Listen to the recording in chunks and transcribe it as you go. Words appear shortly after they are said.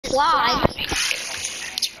fly.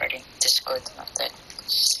 Discord, not that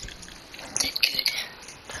good.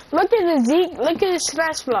 Look at the Zeke. Look at the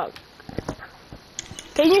smash block.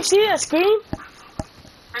 Can you see the screen?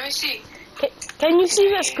 Let me see. Can you see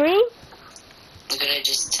the screen? Look at I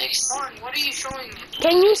just text. What are you showing me?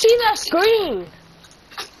 Can you see the screen?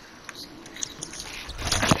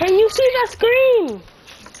 Can you see the screen?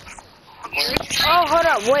 Oh, hold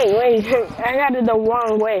up. Wait. I got it the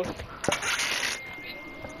wrong way.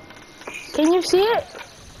 Can you see it?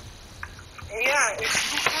 Yeah,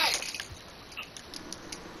 it's okay.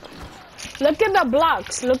 Look at the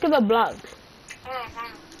blocks. Look at the blocks.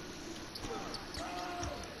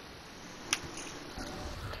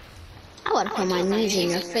 I would put my knees in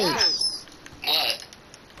your face. What?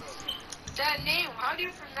 That name, how do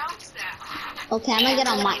you pronounce that? Okay, I'm gonna get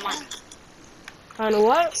on mic. On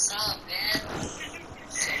what? What's up, man?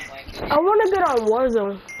 I want to get on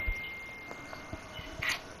Warzone.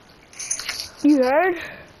 You heard?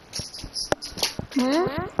 Hmm?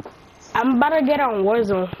 I'm about to get on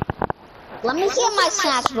Warzone. Let me see my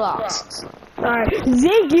snatch box. Alright,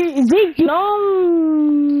 Zeke,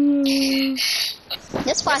 no.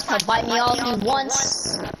 This fight could bite me all he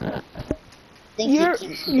wants.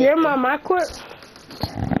 You're my macro.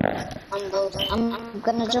 I'm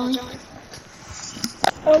gonna join.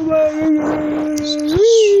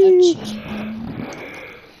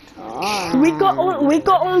 We can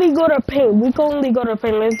only go to paint.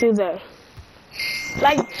 Let's do that.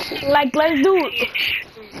 Like let's do.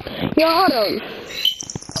 Yo, hold on.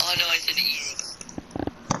 Oh no, I said easy.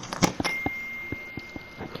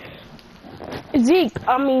 Zeke,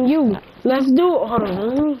 I mean you. Let's do. Hold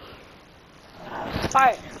on.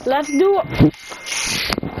 Alright, let's do.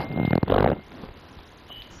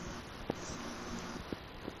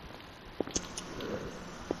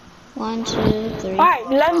 1, 2, 3. Alright,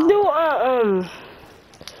 let's do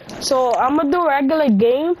so I'm gonna do regular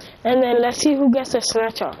game and then let's see who gets the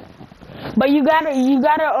snatch off. But you gotta Do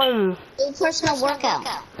personal workout.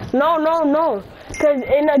 No. Cause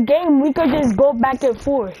in a game we could just go back and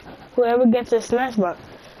forth. Whoever gets the snatch box.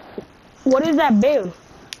 What is that build?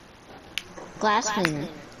 Glass cleaner.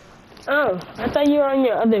 Oh, I thought you were on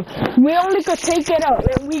your other. We only could take it up,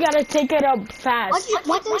 and we gotta take it up fast.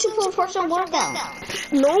 Why didn't you put personal workout?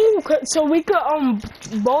 No, so we could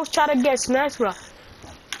both try to get snatch block.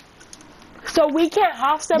 So we can't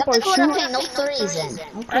half step or shoot. No threes then.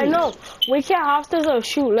 I know. We can't half step or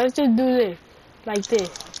shoot. Let's just do this, like this.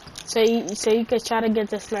 So you can try to get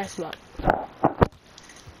the snatch block.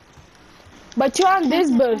 But you're on this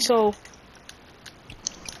build, so.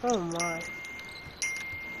 Oh my.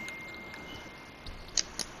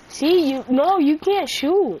 See, you can't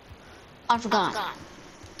shoot. I forgot.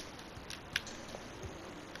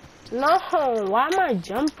 No, why am I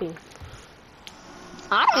jumping?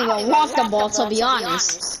 I don't even want the ball, to be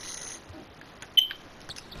honest.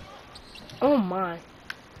 Oh my.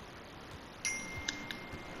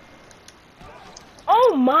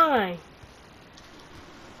 Oh my.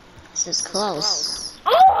 This is close.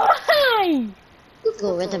 Oh my.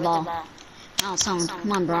 Go with the ball. Now,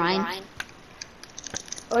 come on, Brian.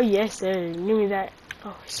 Oh yes, sir. Give me that.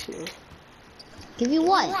 Oh shit. Give you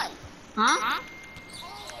what? Huh?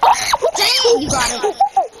 Dang, you got it.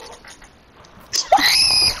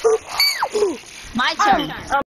 My turn.